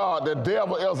be to God. The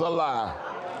devil is a lie.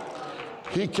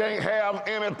 He can't have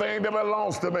anything that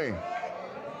belongs to me.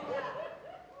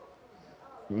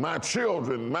 My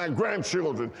children, my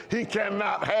grandchildren, he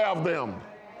cannot have them.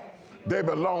 They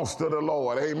belongs to the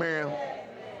Lord. Amen.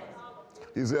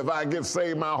 He said, if I get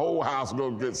saved, my whole house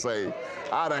will get saved.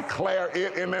 I declare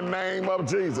it in the name of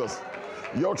Jesus.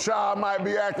 Your child might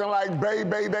be acting like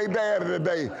baby they daddy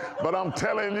today, but I'm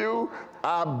telling you,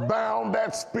 I bound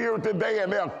that spirit today,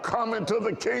 and they're coming to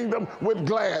the kingdom with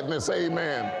gladness.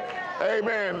 Amen.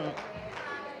 Amen.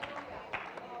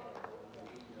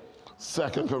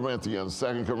 2 Corinthians.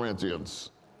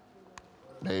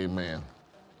 Amen.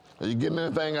 Are you getting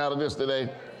anything out of this today?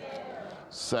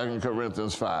 2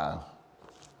 Corinthians 5.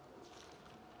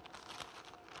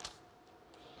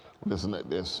 Listen at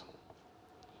this.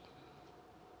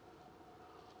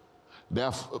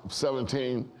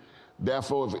 17,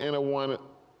 therefore, if anyone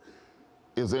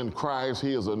is in Christ,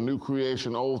 he is a new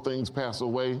creation. Old things pass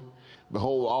away.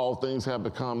 Behold, all things have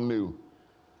become new.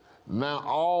 Now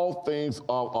all things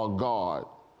are of God,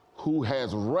 who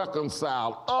has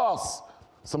reconciled us.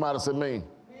 Somebody say me.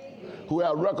 Who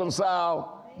has reconciled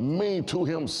me to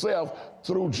himself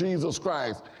through Jesus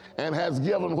Christ, and has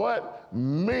given what?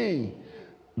 Me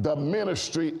the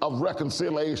ministry of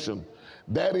reconciliation.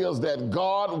 That is, that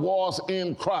God was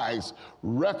in Christ,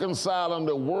 reconciling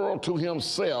the world to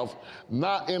himself,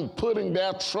 not in putting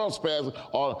their trespasses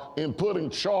or in putting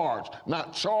charge,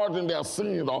 not charging their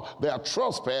sins or their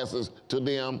trespasses to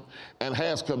them, and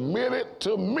has committed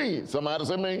to me, somebody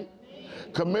say me,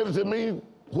 committed to me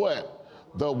what?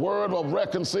 The word of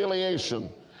reconciliation.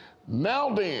 Now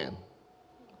then,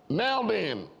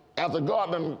 after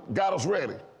God done got us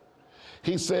ready,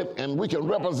 he said, and we can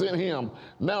represent him.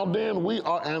 Now then, we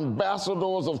are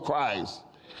ambassadors of Christ.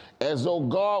 As though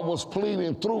God was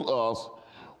pleading through us,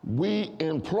 we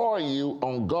implore you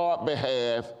on God's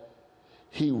behalf,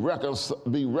 be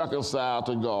reconciled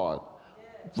to God.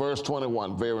 Verse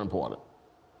 21, very important.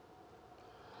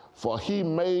 For he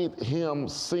made him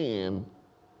sin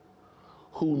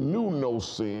who knew no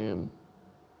sin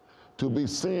to be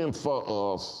sin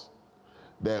for us,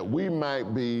 that we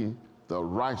might be the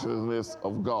righteousness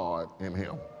of God in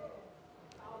him.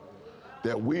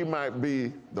 That we might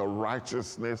be the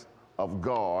righteousness of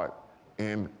God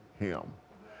in him.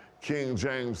 King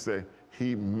James said,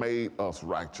 he made us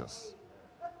righteous.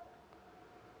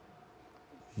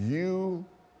 You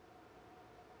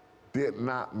did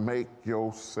not make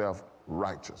yourself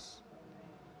righteous.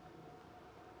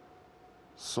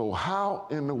 So how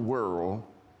in the world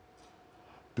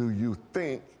do you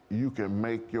think you can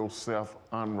make yourself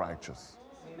unrighteous?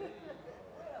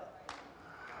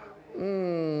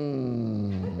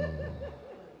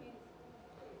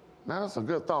 Now that's a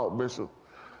good thought, Bishop.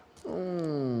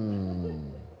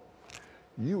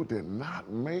 You did not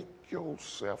make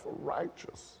yourself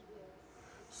righteous,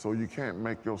 so you can't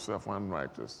make yourself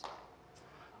unrighteous.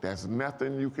 There's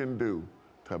nothing you can do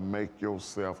to make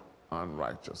yourself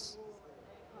unrighteous.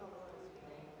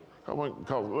 Come on,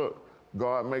 because look,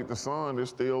 God made the sun,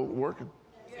 it's still working.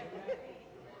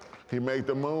 He made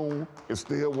the moon, it's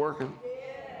still working.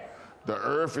 The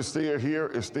earth is still here,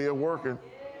 it's still working.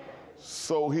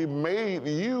 So he made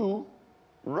you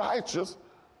righteous.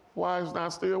 Why is it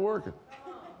not still working?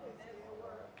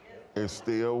 It's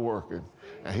still working.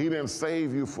 And he didn't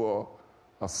save you for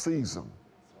a season.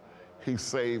 He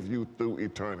saved you through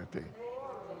eternity.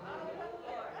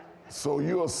 So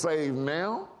you are saved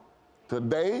now,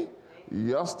 today,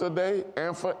 yesterday,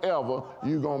 and forever.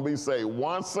 You're going to be saved.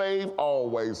 Once saved,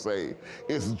 always saved.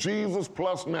 It's Jesus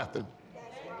plus nothing.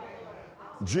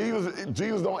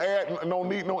 Jesus don't add, no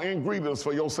need no ingredients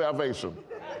for your salvation.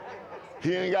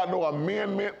 He ain't got no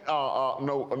amendment,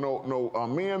 no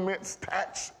amendments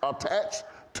attached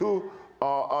to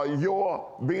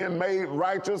your being made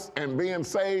righteous and being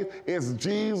saved. It's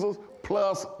Jesus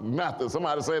plus nothing.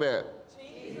 Somebody say that.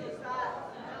 Jesus plus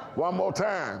nothing. One more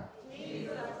time.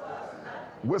 Jesus plus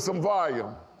nothing. With some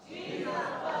volume. Jesus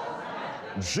plus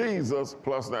nothing. Jesus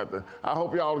plus nothing. I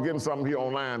hope y'all are getting something here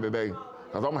online today,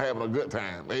 because I'm having a good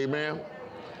time. Amen.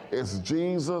 It's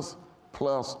Jesus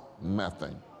plus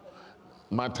nothing.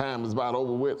 My time is about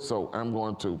over with, so I'm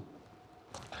going to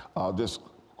just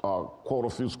quote a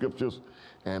few scriptures,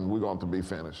 and we're going to be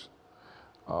finished.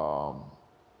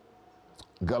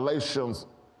 Galatians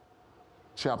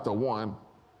chapter 1,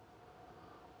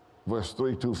 verse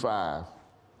 3-5,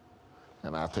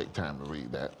 and I'll take time to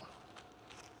read that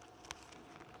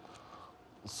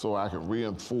so I can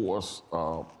reinforce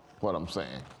what I'm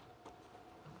saying.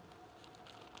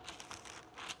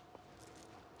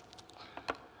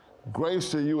 Grace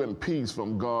to you and peace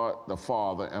from God the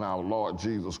Father and our Lord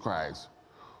Jesus Christ,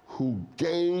 who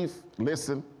gave,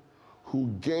 listen, who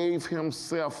gave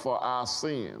himself for our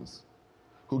sins.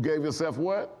 Who gave himself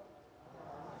what?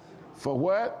 For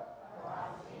what?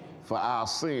 For our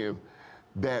sins,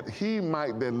 that he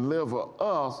might deliver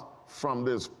us from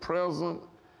this present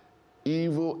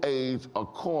evil age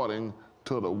according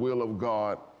to the will of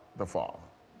God the Father.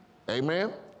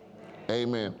 Amen?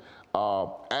 Amen.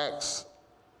 Acts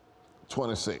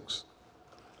 26.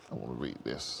 I want to read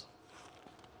this.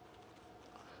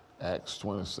 Acts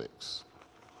 26.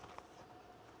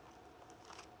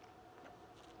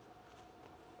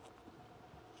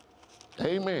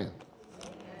 Amen.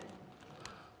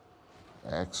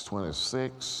 Acts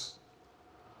 26.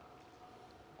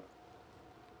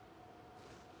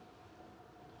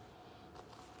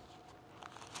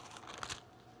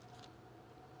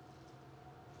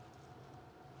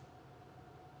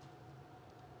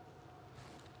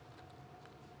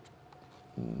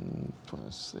 Mm,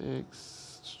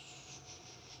 26.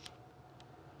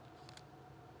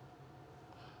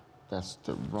 That's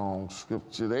the wrong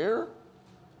scripture there.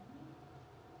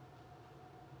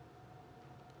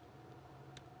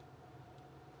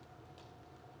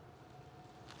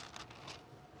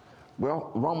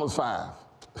 Well, Romans 5.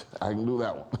 I can do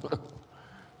that one.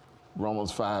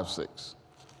 Romans 5:6.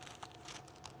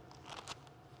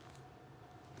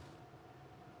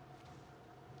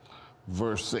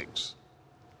 Verse 6.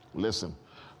 Listen.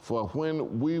 For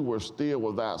when we were still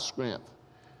without strength,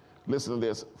 listen to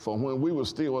this. For when we were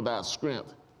still without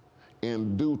strength,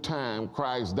 in due time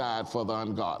Christ died for the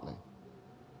ungodly.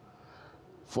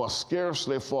 For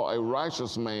scarcely for a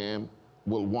righteous man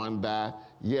will one die,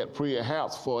 yet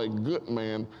perhaps for a good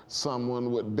man someone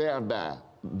would dare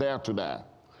to die.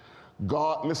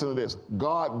 God, listen to this,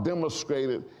 God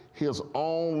demonstrated his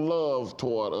own love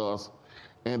toward us,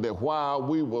 and that while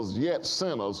we was yet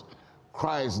sinners,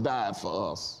 Christ died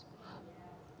for us.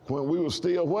 When we were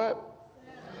still what?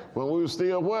 When we were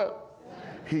still what?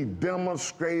 He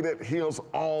demonstrated his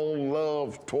own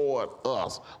love toward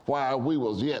us while we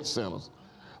was yet sinners.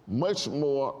 Much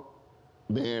more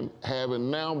than having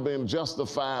now been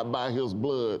justified by his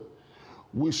blood,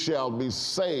 we shall be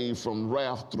saved from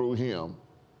wrath through him.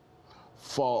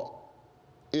 For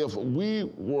if we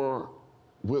were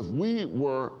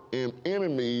in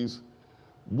enemies,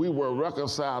 we were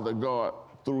reconciled to God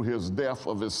through his death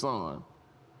of his son.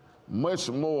 Much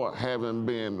more, having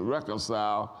been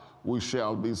reconciled, we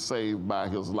shall be saved by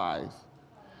his life.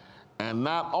 And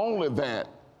not only that,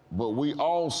 but we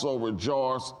also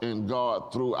rejoice in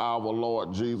God through our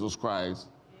Lord Jesus Christ,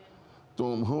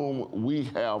 through whom we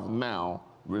have now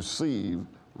received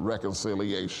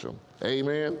reconciliation.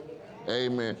 Amen?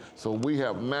 Amen. So we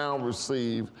have now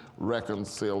received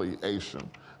reconciliation.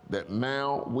 That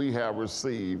now we have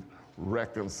received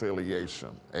reconciliation.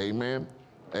 Amen?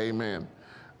 Amen.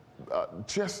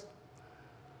 Just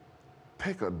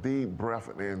take a deep breath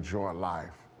and enjoy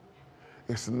life.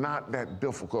 It's not that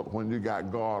difficult when you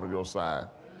got God on your side,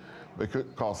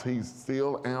 because he's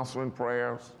still answering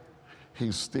prayers,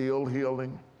 he's still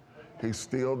healing, he's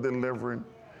still delivering,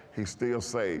 he's still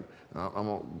saved. I'm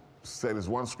going to say this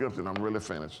one scripture and I'm really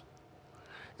finished.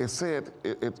 It said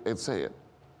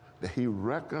that he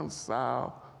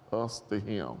reconciled us to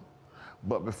him.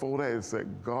 But before that, it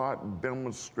said God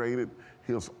demonstrated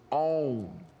his own.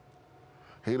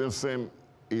 He didn't send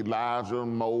Elijah,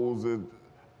 Moses,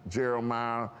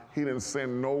 Jeremiah. He didn't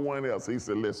send no one else. He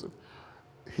said, listen,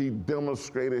 he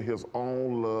demonstrated his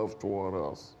own love toward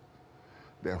us,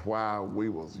 that while we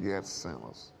was yet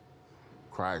sinners,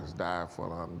 Christ died for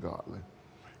the ungodly.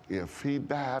 If he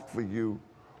died for you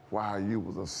while you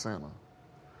was a sinner,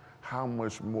 how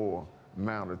much more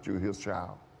now that you're his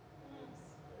child?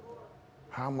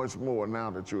 How much more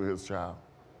now that you're his child?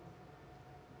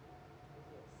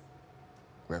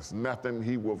 There's nothing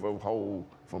he will withhold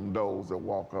from those that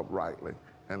walk uprightly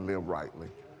and live rightly.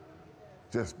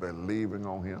 Just believing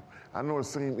on him. I know it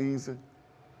seems easy,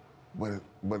 but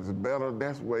it's better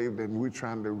that way than we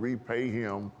trying to repay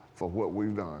him for what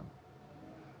we've done.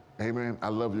 Amen. I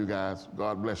love you guys.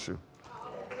 God bless you.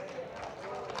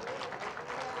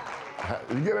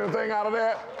 You get anything out of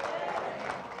that?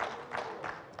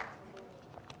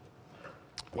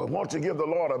 Well, won't you give the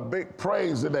Lord a big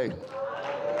praise today?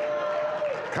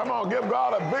 Come on, give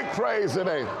God a big praise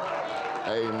today.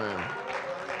 Amen.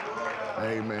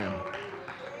 Amen.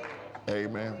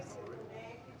 Amen.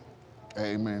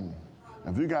 Amen.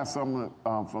 If you got something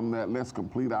from that, let's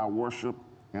complete our worship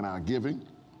and our giving.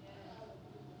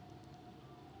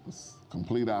 Let's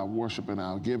complete our worship and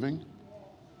our giving.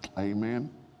 Amen.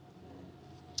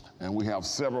 And we have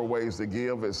several ways to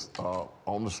give. It's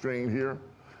on the screen here.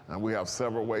 And we have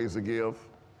several ways to give.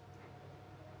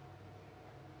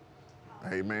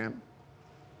 Amen.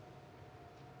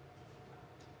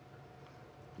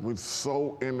 We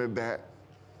sow into that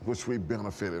which we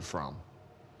benefited from.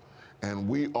 And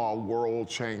we are world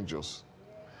changers.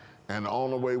 And the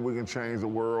only way we can change the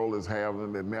world is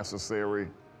having the necessary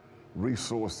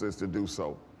resources to do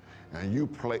so. And you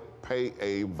play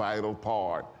a vital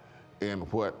part in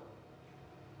what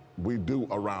we do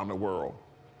around the world.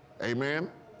 Amen?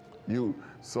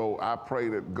 So I pray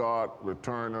that God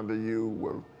return unto you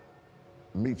will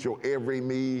meet your every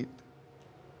need.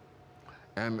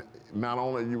 And not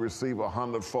only you receive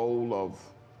 100-fold of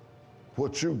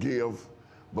what you give,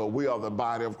 but we are the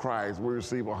body of Christ. We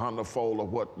receive 100-fold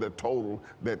of what the total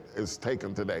that is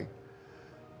taken today.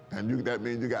 And that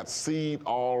means you got seed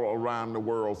all around the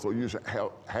world, so you should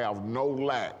have no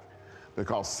lack,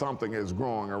 because something is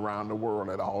growing around the world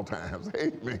at all times.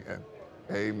 Amen.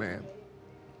 Amen.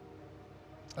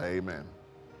 Amen.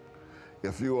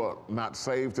 If you are not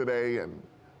saved today and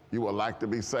you would like to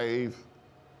be saved,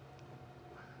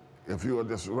 if you would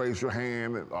just raise your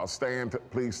hand or stand,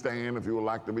 please stand if you would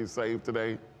like to be saved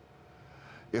today.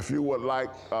 If you would like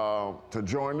to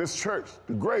join this church,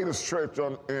 the greatest church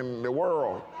in the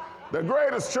world, the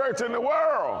greatest church in the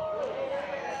world.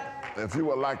 If you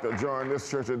would like to join this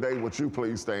church today, would you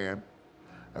please stand?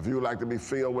 If you would like to be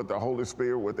filled with the Holy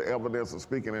Spirit, with the evidence of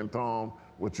speaking in tongues,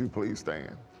 would you please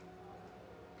stand?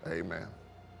 Amen.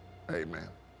 Amen.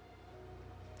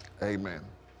 Amen.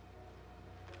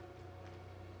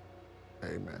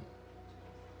 Amen.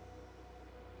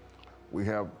 We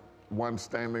have one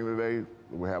standing today.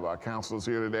 We have our counselors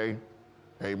here today.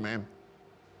 Amen.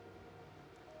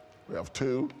 We have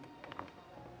two.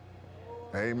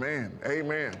 Amen.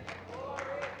 Amen.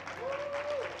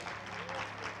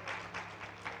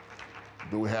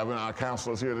 Do we have our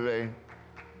counselors here today?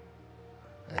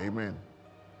 Amen.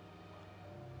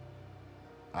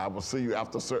 I will see you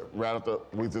right after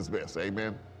we dismiss.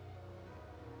 Amen.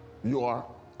 You are?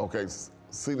 Okay,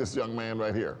 see this young man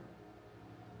right here.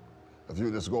 If you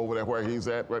just go over there where he's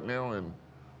at right now and,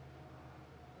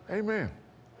 amen.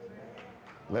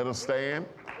 Let us stand.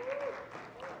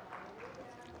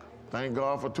 Thank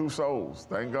God for 2 souls.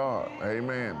 Thank God.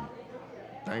 Amen.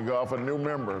 Thank God for new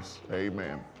members.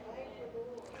 Amen.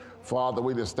 Father,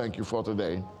 we just thank you for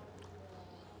today.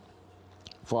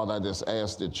 Father, I just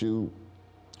ask that you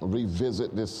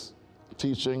revisit this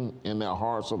teaching in their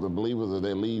hearts of the believers as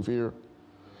they leave here.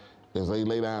 As they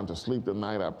lay down to sleep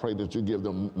tonight, I pray that you give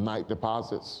them night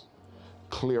deposits,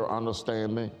 clear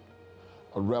understanding,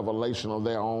 a revelation of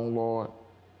their own, Lord.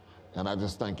 And I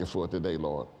just thank you for it today,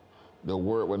 Lord. The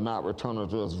word will not return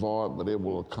unto us void, but it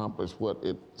will accomplish what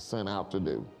it sent out to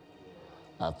do.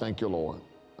 I thank you, Lord.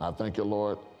 I thank you,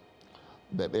 Lord,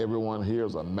 that everyone here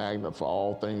is a magnet for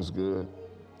all things good,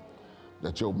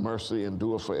 that your mercy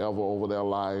endure forever over their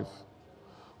life.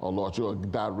 Oh, Lord, you're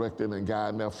directing and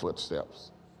guiding their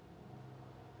footsteps.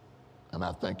 And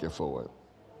I thank you for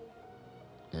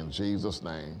it. In Jesus'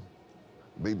 name,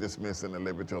 be dismissed in the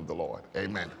liberty of the Lord.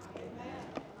 Amen.